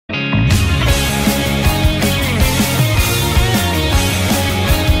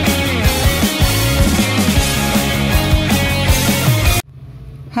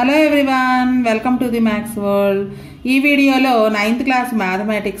Hello everyone, welcome to the maths world. ఈ వీడియోలో 9th class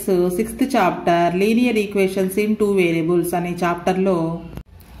mathematics 6th chapter linear equations in 2 variables అనే చాప్టర్లో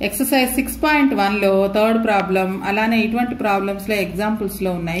exercise 6.1లో third problem, అలానే ఇటువంటి ప్రాబ్లమ్స్లో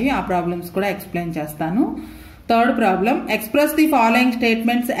ఎగ్జాంపుల్స్లో ఉన్నాయి, ఆ ప్రాబ్లమ్స్ కూడా ఎక్స్ప్లెయిన్ చేస్తాను. Third problem, express the following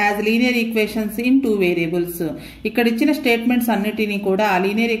statements as linear equations in 2 variables. ఇక్కడ ఇచ్చిన స్టేట్మెంట్స్ అన్నిటినీ కూడా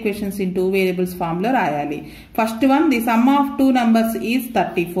linear equations in 2 variables form లో రాయాలి. First one, the some of 2 numbers is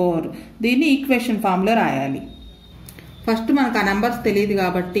 34. దీన్ని ఈక్వేషన్ ఫామ్ లో రాయాలి. ఫస్ట్ మనకు ఆ నంబర్స్ తెలియదు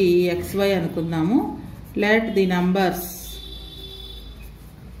కాబట్టి XY అనుకుందాము. Let the numbers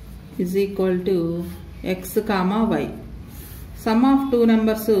is equal to X, Y. Some of 2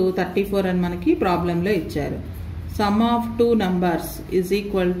 numbers 34 అని మనకి ప్రాబ్లంలో ఇచ్చారు. Some of 2 numbers is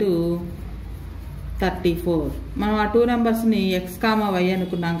equal to 34. మనం ఆ 2 నంబర్స్ని X, Y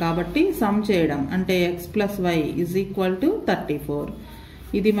అనుకున్నాం కాబట్టి సమ్ చేయడం అంటే X plus Y is equal to 34.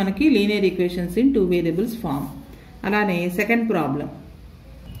 ఇది మనకి linear equations in 2 variables form. అలానే second problem,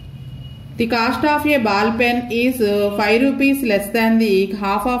 the cost of A ball pen is 5 rupees less than the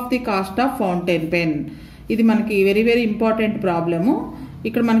half of the cost of fountain pen. ఇది మనకి very very important problem.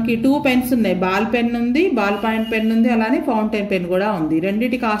 ఇక్కడ మనకి 2 pens ఉన్నాయి, ball pen ఉంది, ball point pen ఉంది, అలానే fountain pen కూడా ఉంది.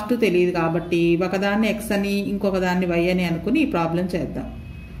 రెండింటి కాస్ట్ తెలియదు కాబట్టి ఒకదాన్ని X అని ఇంకొక దాన్ని Y అని అనుకుని ఈ ప్రాబ్లం చేద్దాం.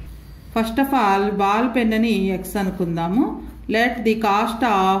 First of all ball pen అని X అనుకుందాము. Let the cost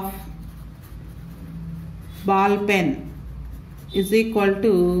of ball pen is equal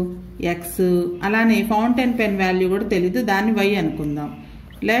to X. అలానే ఫౌంటైన్ పెన్ వాల్యూ కూడా తెలీదు, దాన్ని Y అనుకుందాం.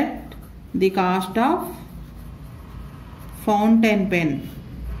 Let the cost of fountain pen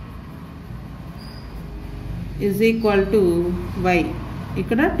is equal to Y.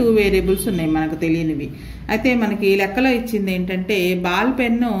 ఇక్కడ 2 variables ఉన్నాయి మనకు తెలియనివి. అయితే మనకి లెక్కలో ఇచ్చింది ఏంటంటే బాల్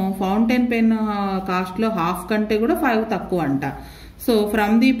పెన్ను ఫౌంటైన్ పెన్ కాస్ట్లో హాఫ్ కంటే కూడా 5 తక్కువ అంట. సో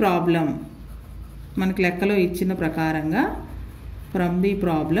ఫ్రమ్ ది ప్రాబ్లం, మనకి లెక్కలో ఇచ్చిన ప్రకారంగా from the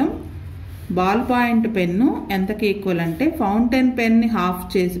problem ball point pen ఎంతకి ఈక్వల్ అంటే ఫౌంటైన్ పెన్ని హాఫ్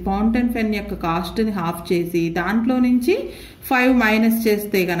చేసి, ఫౌంటైన్ పెన్ యొక్క కాస్ట్ని హాఫ్ చేసి దాంట్లో నుంచి 5 మైనస్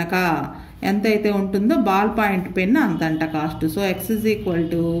చేస్తే గనక ఎంతైతే ఉంటుందో ball point pen అంతంట cost. So X is equal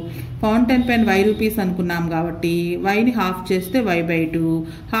to fountain pen 5 rupees అనుకున్నాం కాబట్టి Yని హాఫ్ చేస్తే Y/2,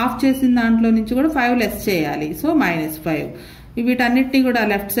 హాఫ్ చేసిన దాంట్లో నుంచి కూడా 5 లెస్ చేయాలి, సో -5. వీటన్నిటిని కూడా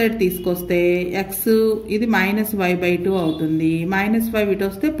లెఫ్ట్ సైడ్ తీసుకొస్తే X ఇది -Y/2 అవుతుంది, -5 ఇటు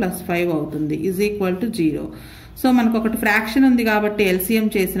వస్తే +5 అవుతుంది, ఈజ్ ఈక్వల్ టు 0. సో మనకు ఒకటి ఫ్రాక్షన్ ఉంది కాబట్టి LCM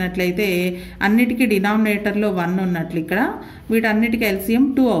చేసినట్లయితే అన్నిటికీ డినామినేటర్లో 1 ఉన్నట్లు ఇక్కడ వీటన్నిటికీ LCM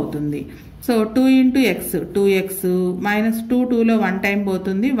 2 అవుతుంది. సో 2 × X 2X, -2 2లో 1 టైం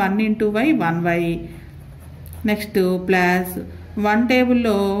పోతుంది, 1 × Y 1Y. నెక్స్ట్ ప్లస్ 1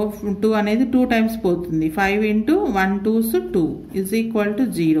 టేబుల్లో 2 అనేది 2 టైమ్స్ పోతుంది, 5 × 1 2s 2 is equal to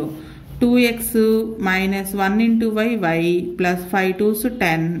 0. 2X - 1 × Y plus 5 2s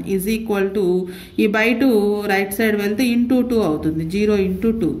 10 is equal to ఈ /2 రైట్ సైడ్ వెళ్తే × 2 అవుతుంది, 0 ×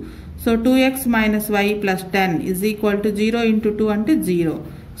 2. So 2X - Y plus 10 is equal to 0 × 2 అంటే 0.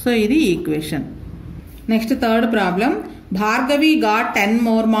 సో ఇది equation. Next third problem, Bhargavi got 10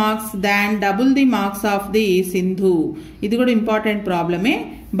 more marks than double the marks of the Sindhu. ఇది కూడా important ప్రాబ్లమే.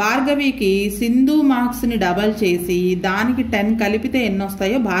 భార్గవికి Sindhu marks ని double చేసి దానికి 10 కలిపితే ఎన్ని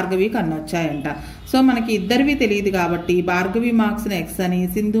వస్తాయో భార్గవికి అన్ని వచ్చాయంట. సో మనకి ఇద్దరివి తెలియదు కాబట్టి భార్గవి మార్క్స్ ని X అని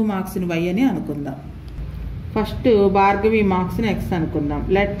సింధు మార్క్స్ ని Y అని అనుకుందాం. ఫస్ట్ భార్గవి మార్క్స్ ని X అనుకుందాం.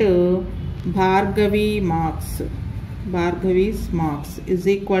 Let Bhargavi's marks is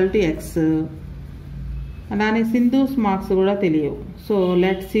equal to X. అలానే సింధూస్ మార్క్స్ కూడా తెలియవు, so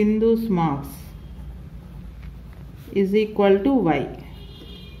let Sindhu's marks is equal to Y.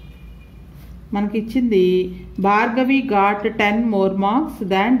 మనకి ఇచ్చింది Bhargavi got 10 more marks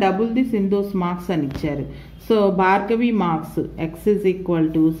than double the Sindhu's marks అని ఇచ్చారు. So Bhargavi marks X is equal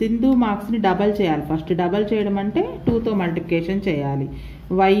to Sindhu మార్క్స్ని double చేయాలి. ఫస్ట్ డబల్ చేయడం అంటే 2తో మల్టిప్లికేషన్ చేయాలి,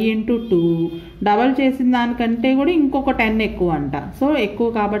 Y × 2. డబల్ చేసిన దానికంటే కూడా ఇంకొక 10 ఎక్కువ అంట, సో ఎక్కువ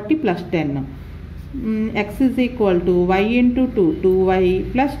కాబట్టి +10. X is equal to Y × 2 2Y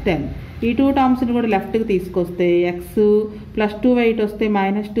plus 10. ఈ 2 టర్మ్స్ని కూడా లెఫ్ట్కి తీసుకొస్తే X ప్లస్ 2Y ఇటు వస్తే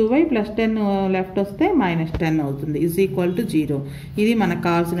 -2Y ప్లస్ 10 లెఫ్ట్ వస్తే -10 అవుతుంది, ఈజ్ ఈక్వల్ టు 0. ఇది మనకు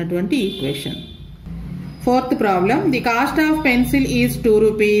కావాల్సినటువంటి equation. Fourth problem, the cost of pencil is 2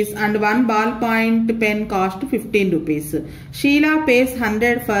 rupees and 1 ball point pen cost 15 rupees. Sheela face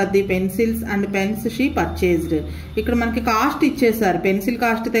 100 for the pencils and pens she purchased. ఇక్కడ మనకి cost ఇచ్చేసారు, పెన్సిల్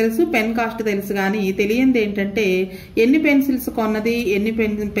కాస్ట్ తెలుసు, pen cost తెలుసు, కానీ తెలియంది ఏంటంటే ఎన్ని పెన్సిల్స్ కొన్నది ఎన్ని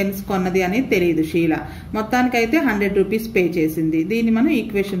పెన్స్ కొన్నది అనేది తెలియదు. షీలా మొత్తానికైతే 100 rupees పే చేసింది. దీన్ని మనం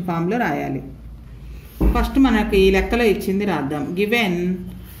ఈక్వేషన్ ఫామ్ లో రాయాలి. ఫస్ట్ మనకి లెక్కలో ఇచ్చింది రాద్దాం. Given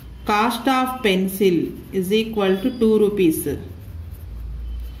cost of pencil is equal to 2 rupees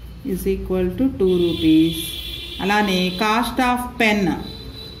is equal to 2 rupees. అలానే cost of pen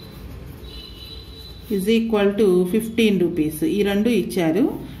is equal to 15 rupees. ఈ రెండు ఇచ్చారు.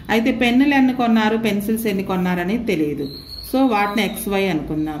 అయితే పెన్నులు ఎన్ని కొన్నారు, పెన్సిల్స్ ఎన్ని కొన్నారని తెలియదు. సో వాటిని XY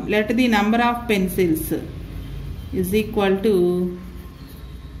అనుకుందాం. Let the number of pencils is equal to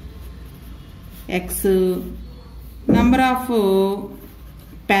X, number of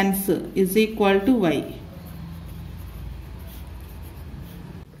pens is equal to Y.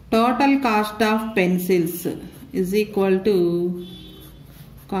 Total cost of pencils is equal to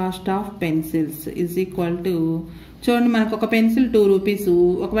cost of pencils is equal to, చూడండి మనకు ఒక pencil 2 rupees.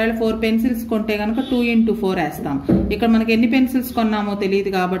 ఒకవేళ 4 pencils కొంటే కనుక 2 × 4 వేస్తాం. ఇక్కడ మనకి ఎన్ని పెన్సిల్స్ కొన్నామో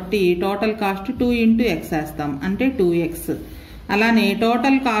తెలియదు కాబట్టి టోటల్ కాస్ట్ 2 × X వేస్తాం, అంటే 2X. అలానే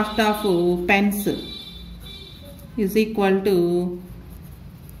total cost of pens is equal to,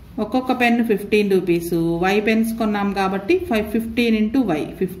 ఒక్కొక్క పెన్ 15 రూపీస్. Y పెన్స్ కొన్నాం కాబట్టి 15 × Y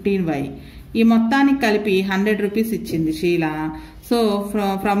 15Y. ఈ మొత్తానికి కలిపి 100 రూపీస్ ఇచ్చింది షీల. సో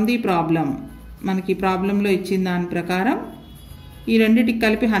ఫ్రమ్ ది ప్రాబ్లం, మనకి ప్రాబ్లంలో ఇచ్చిన దాని ప్రకారం ఈ రెండింటికి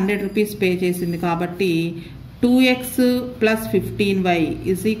కలిపి 100 రూపీస్ పే చేసింది కాబట్టి 2X + 15Y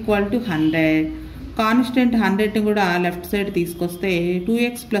is equal to 100. Constant 100ని కూడా లెఫ్ట్ సైడ్ తీసుకొస్తే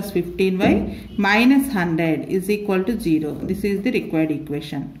 2X + 15Y - 100 is equal to 0. This is the required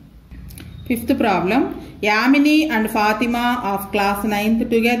equation. Fifth problem, Yamini and Fatima of class 9th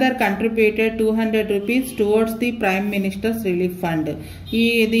together contributed 200 rupees towards the Prime Minister's Relief Fund.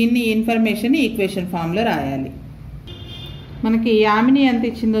 దీన్ని information equation form లో రాయాలి. మనకి యామిని ఎంత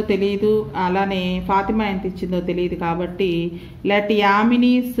ఇచ్చిందో తెలియదు, అలానే ఫాతిమా ఎంత ఇచ్చిందో తెలియదు కాబట్టి లెట్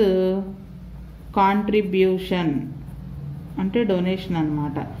యామినీస్ కాంట్రిబ్యూషన్ అంటే డొనేషన్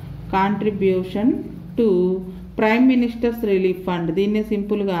అన్నమాట, contribution to prime ministers relief fund. దీన్ని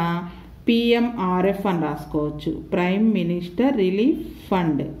సింపుల్గా PMRF అని రాసుకోవచ్చు. Prime minister relief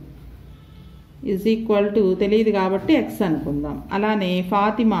fund is equal to, తెలియదు కాబట్టి X అనుకుందాం. అలానే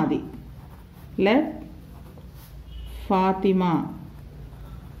ఫాతిమాది, let Fatima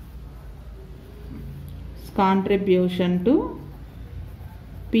contribution to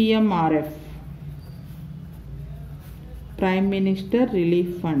PMRF prime minister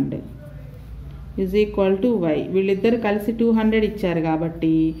relief fund is equal to Y. వీళ్ళిద్దరు కలిసి 200 ఇచ్చారు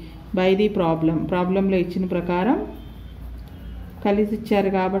కాబట్టి బై ది ప్రాబ్లంలో ఇచ్చిన ప్రకారం కలిసి ఇచ్చారు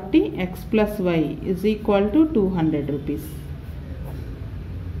కాబట్టి X + Y is equal to 200 rupees.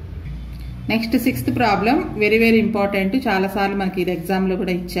 Next 6th problem, very very important. చాలాసార్లు మనకి ఇది ఎగ్జామ్లో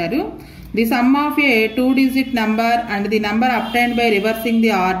కూడా ఇచ్చారు. The sum of a 2-digit number and the number obtained by reversing the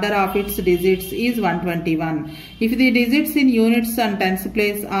order of its digits is 121 if the digits in units and tens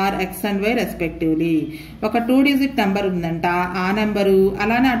place are X and Y respectively. ఒక 2-digit number ఉందంట, ఆ number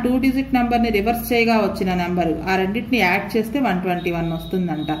అలానే ఆ 2-digit నెంబర్ని reverse చేయగా వచ్చిన number, ఆ రెండింటిని యాడ్ చేస్తే 121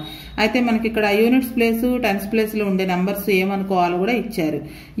 వస్తుందంట. అయితే మనకి ఇక్కడ యూనిట్స్ ప్లేస్, టెన్స్ ప్లేస్లో ఉండే నెంబర్స్ ఏమనుకోవాలో కూడా ఇచ్చారు.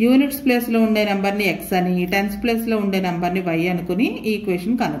 యూనిట్స్ ప్లేస్లో ఉండే నెంబర్ని X అని, టెన్స్ ప్లేస్లో ఉండే నెంబర్ని Y అనుకుని ఈ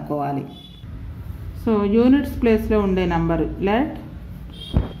ఈక్వేషన్ కనుక్కోవాలి. సో యూనిట్స్ ప్లేస్లో ఉండే number, let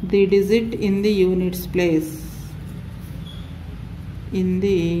the digit in the units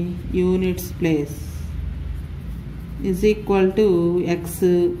place is equal to X.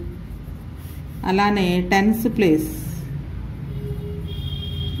 అలానే tens place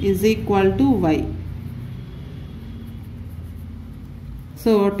is equal to Y.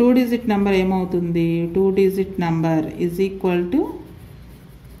 So 2-digit number ఏమవుతుంది, 2-digit number is equal to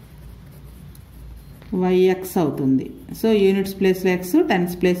YX అవుతుంది. So units ప్లేస్లో X,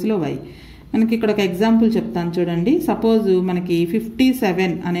 tense ప్లేస్లో Y. మనకి ఇక్కడ ఒక example చెప్తాను చూడండి. సపోజ్ మనకి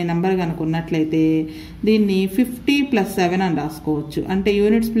 57 అనే నెంబర్ కనుక ఉన్నట్లయితే దీన్ని 50 + 7 అని రాసుకోవచ్చు. అంటే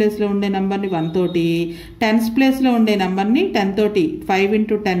యూనిట్స్ ప్లేస్లో ఉండే నెంబర్ని 1 తోటి, టెన్స్ ప్లేస్లో ఉండే నెంబర్ని 10 తోటి 5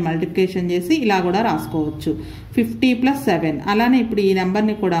 × 10 మల్టిప్లికేషన్ చేసి ఇలా కూడా రాసుకోవచ్చు, 50 + 7. అలానే ఇప్పుడు ఈ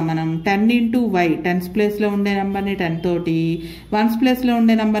నెంబర్ని కూడా మనం 10 × Y, టెన్స్ ప్లేస్లో ఉండే నెంబర్ని 10 తోటి, వన్స్ ప్లేస్లో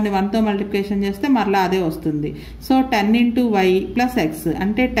ఉండే నెంబర్ని 1తో మల్టిప్లికేషన్ చేస్తే మరలా అదే వస్తుంది. సో 10 × Y + X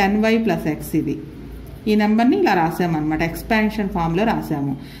అంటే 10Y + X. ఇది ఈ నెంబర్ని ఇలా రాసామన్నమాట, ఎక్స్పాన్షన్ ఫామ్లో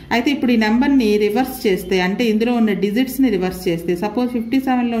రాసాము. అయితే ఇప్పుడు ఈ నెంబర్ని రివర్స్ చేస్తే, అంటే ఇందులో ఉన్న డిజిట్స్ని రివర్స్ చేస్తే, సపోజ్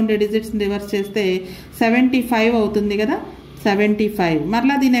 57లో ఉండే డిజిట్స్ని రివర్స్ చేస్తే 75 అవుతుంది కదా, 75.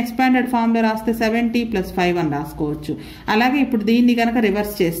 మరలా దీన్ని ఎక్స్పాండెడ్ ఫామ్లో రాస్తే 70 + 5 అని రాసుకోవచ్చు. అలాగే ఇప్పుడు దీన్ని కనుక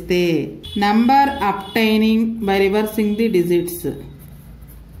రివర్స్ చేస్తే number అబ్టైనింగ్ by reversing the digits,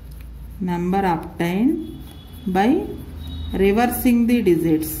 number obtain by reversing the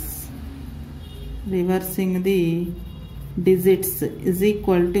digits is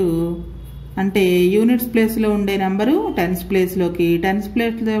equal to అంటే యూనిట్స్ ప్లేస్లో ఉండే నెంబరు టెన్స్ ప్లేస్లోకి, టెన్స్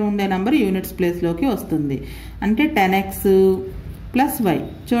ప్లేస్లో ఉండే నెంబర్ యూనిట్స్ ప్లేస్లోకి వస్తుంది. అంటే 10x ప్లస్ y.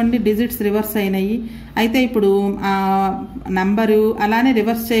 చూడండి డిజిట్స్ రివర్స్ అయినాయి. అయితే ఇప్పుడు ఆ నెంబరు అలానే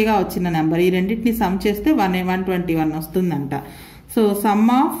రివర్స్ చేయగా వచ్చిన నెంబర్ ఈ రెండింటిని సమ్ చేస్తే 121 వస్తుందంట. So some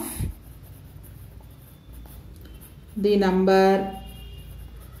of the number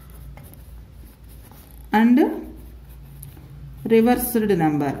and reversed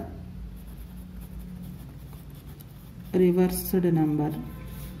number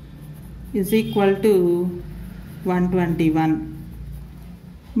is equal to 121.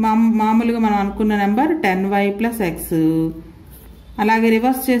 మామూలుగా మనం అనుకున్న నెంబర్ 10y ప్లస్ ఎక్స్, అలాగే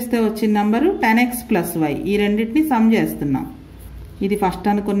రివర్స్ చేస్తే వచ్చిన నెంబరు 10x ప్లస్ y. ఈ రెండింటిని సమ్ చేస్తున్నాం. ఇది ఫస్ట్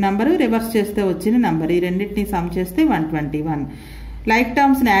అనుకున్న నెంబరు, రివర్స్ చేస్తే వచ్చిన నెంబర్, ఈ రెండింటిని సమ్ చేస్తే 121. లైక్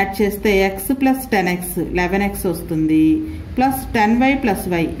టర్మ్స్ని యాడ్ చేస్తే x ప్లస్ 10x 11x వస్తుంది, plus 10y plus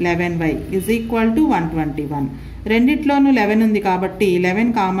y 11y is equal to 121. రెండిట్లోనూ 11 ఉంది కాబట్టి 11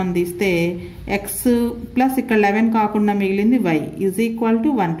 కామన్ తీస్తే x ప్లస్ ఇక్కడ 11 కాకుండా మిగిలింది y is equal to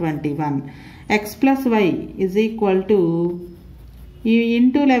 121. x plus y is equal to ఈ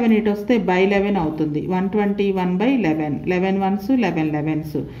ఇంటూ 11 ఇటు వస్తే బై 11 అవుతుంది. 121/11, 11 1s 11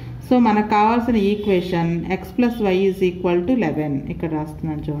 11s. సో మనకు కావాల్సిన equation x plus y is equal to 11. ఇక్కడ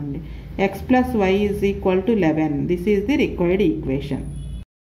రాస్తున్నాను చూడండి, x plus y is equal to 11. This is the required equation.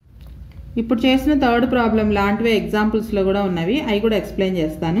 ఇప్పుడు చేసిన థర్డ్ ప్రాబ్లం లాంటివే ఎగ్జాంపుల్స్లో కూడా ఉన్నవి, అవి కూడా ఎక్స్ప్లెయిన్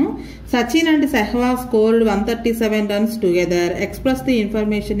చేస్తాను. Sachin and Sehwag scored 137 runs together. Express the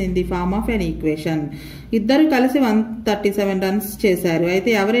information in the form of N equation. ఇద్దరు కలిసి 137 రన్స్ చేశారు. అయితే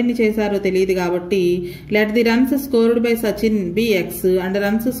ఎవరెన్ని చేశారో తెలియదు కాబట్టి let the runs scored by Sachin B X and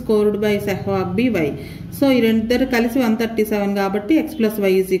runs scored by Sehwag B why. So ఈ ఇద్దరు కలిసి 137 కాబట్టి x plus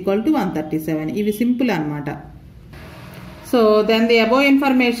why is equal to 137. ఇవి సింపుల్ అనమాట. So then the above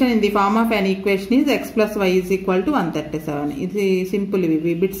information in the form of an equation is x plus y is equal to 137. ఇది simple,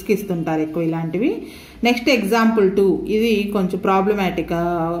 ఇవి బిట్స్కి ఇస్తుంటారు ఎక్కువ ఇలాంటివి. Next example 2. ఇది కొంచెం ప్రాబ్లమాటిక్,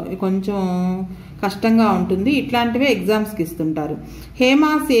 కొంచెం కష్టంగా ఉంటుంది. ఇట్లాంటివే ఎగ్జామ్స్కి ఇస్తుంటారు.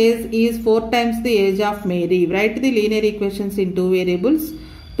 Hema's age is 4 times the age of Mary. Write the linear equations in 2 variables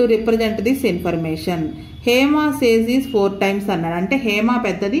to represent this information. Hema Sage is 4 times అన్నాడు. అంటే హేమా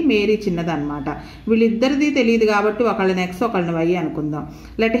పెద్దది, మేరీ చిన్నది అనమాట. వీళ్ళిద్దరిది తెలియదు కాబట్టి ఒకళ్ళని ఎక్స్ ఒకళ్ళని వై అనుకుందాం.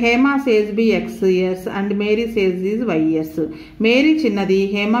 Let Hema Sage B X years and Mary Sage is y years. Mary చిన్నది,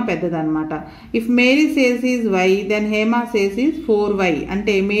 హేమా పెద్దది అనమాట. If Mary Sage is why then Hema Sage is 4y.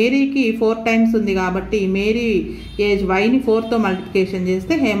 అంటే మేరీకి 4 times ఉంది కాబట్టి మేరీ ఏజ్ వైని 4తో మల్టిప్లికేషన్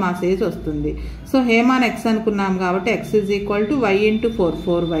చేస్తే హేమా సేజ్ వస్తుంది. సో హేమాని ఎక్స్ అనుకున్నాం కాబట్టి X is equal to why into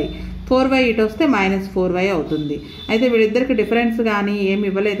 4y. 4y ఇటు వస్తే -4y అవుతుంది. అయితే వీళ్ళిద్దరికి డిఫరెన్స్ కానీ ఏమి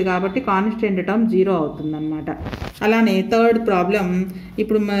ఇవ్వలేదు కాబట్టి కాన్స్టెంట్ టర్మ్ 0 అవుతుంది అనమాట. అలానే థర్డ్ ప్రాబ్లం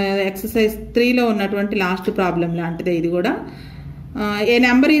ఇప్పుడు ఎక్సర్సైజ్ 3లో ఉన్నటువంటి లాస్ట్ ప్రాబ్లం లాంటిదే ఇది కూడా. ఏ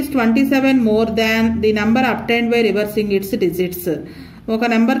number is 27 more than the number obtained by reversing it's digits. ఒక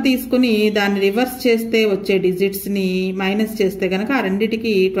నెంబర్ తీసుకుని దాన్ని రివర్స్ చేస్తే వచ్చే డిజిట్స్ని మైనస్ చేస్తే కనుక ఆ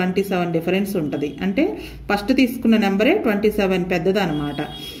రెండింటికి 27 డిఫరెన్స్ ఉంటుంది. అంటే ఫస్ట్ తీసుకున్న నెంబరే 27 పెద్దది అనమాట.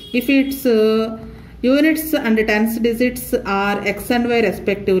 If it's units and tens digits are X and why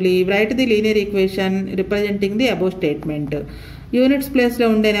respectively right the linear equation representing the above statement. Units ప్లేస్లో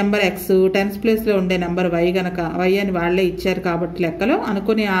ఉండే నెంబర్ ఎక్స్, టెన్స్ ప్లేస్లో ఉండే నెంబర్ వై గనక వై అని వాళ్ళే ఇచ్చారు కాబట్టి లెక్కలో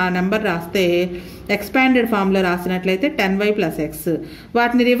అనుకుని ఆ నెంబర్ రాస్తే ఎక్స్పాండెడ్ ఫామ్లో రాసినట్లయితే 10y ప్లస్ ఎక్స్.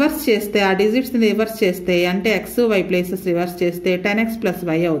 వాటిని రివర్స్ చేస్తే ఆ డిజిట్స్ని రివర్స్ చేస్తే అంటే ఎక్స్ వై ప్లేసెస్ రివర్స్ చేస్తే 10x ప్లస్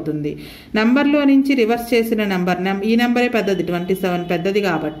వై అవుతుంది. నెంబర్లో నుంచి రివర్స్ చేసిన నెంబర్ ఈ నెంబరే పెద్దది, 27 పెద్దది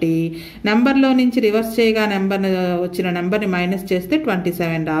కాబట్టి నెంబర్లో నుంచి రివర్స్ చేయగా వచ్చిన నెంబర్ని మైనస్ చేస్తే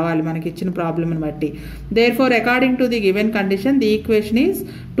 27 రావాలి మనకి ఇచ్చిన ప్రాబ్లమ్ని బట్టి. Therefore according to the given condition the equation is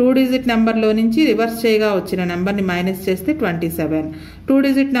 2 digit నెంబర్లో నుంచి రివర్స్ చేయగా వచ్చిన నెంబర్ని మైనస్ చేస్తే 27. 2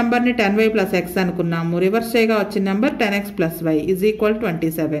 digit నెంబర్ని 10y ప్లస్ ఎక్స్ అనుకున్నాము, రివర్స్ చేయగా వచ్చిన number 10x plus why is equal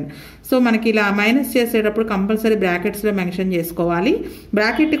 27. So మనకి ఇలా మైనస్ చేసేటప్పుడు కంపల్సరీ బ్రాకెట్స్లో మెన్షన్ చేసుకోవాలి.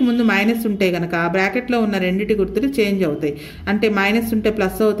 బ్రాకెట్కి ముందు మైనస్ ఉంటే కనుక బ్రాకెట్లో ఉన్న రెండింటి గుర్తులు చేంజ్ అవుతాయి. అంటే మైనస్ ఉంటే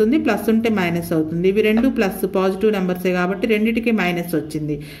ప్లస్ అవుతుంది, ప్లస్ ఉంటే మైనస్ అవుతుంది. ఇవి రెండు ప్లస్ పాజిటివ్ నెంబర్సే కాబట్టి రెండింటికి మైనస్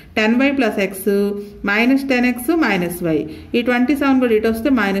వచ్చింది. 10y plus X minus 10x minus y. ఈ 27 కూడా ఇటు వస్తే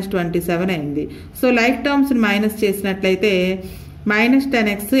 -27 అయింది. సో లైక్ టర్మ్స్ని మైనస్ చేసినట్లయితే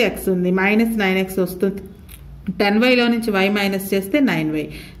 -10x ఎక్స్ ఉంది, -9x వస్తుంది. 10yలో నుంచి y మైనస్ చేస్తే 9y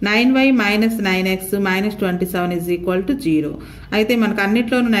 9y minus 9x minus 27 is equal to 0. అయితే మనకు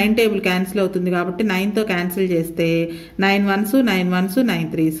అన్నిట్లోనూ 9 టేబుల్ క్యాన్సిల్ అవుతుంది కాబట్టి 9తో క్యాన్సిల్ చేస్తే 9 1s 9 1s 9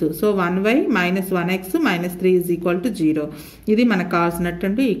 3s. So 1y minus 1x minus 3 is equal to 0. ఇది మనకు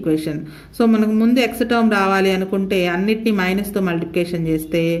కావాల్సినటువంటి ఈక్వేషన్. సో మనకు ముందు ఎక్స్ టర్మ్ రావాలి అనుకుంటే అన్నిటిని మైనస్తో మల్టిప్లికేషన్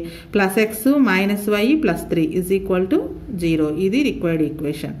చేస్తే plus x minus y plus 3 is equal to 0. ఇది రిక్వైర్డ్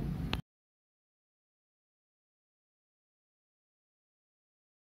ఈక్వేషన్.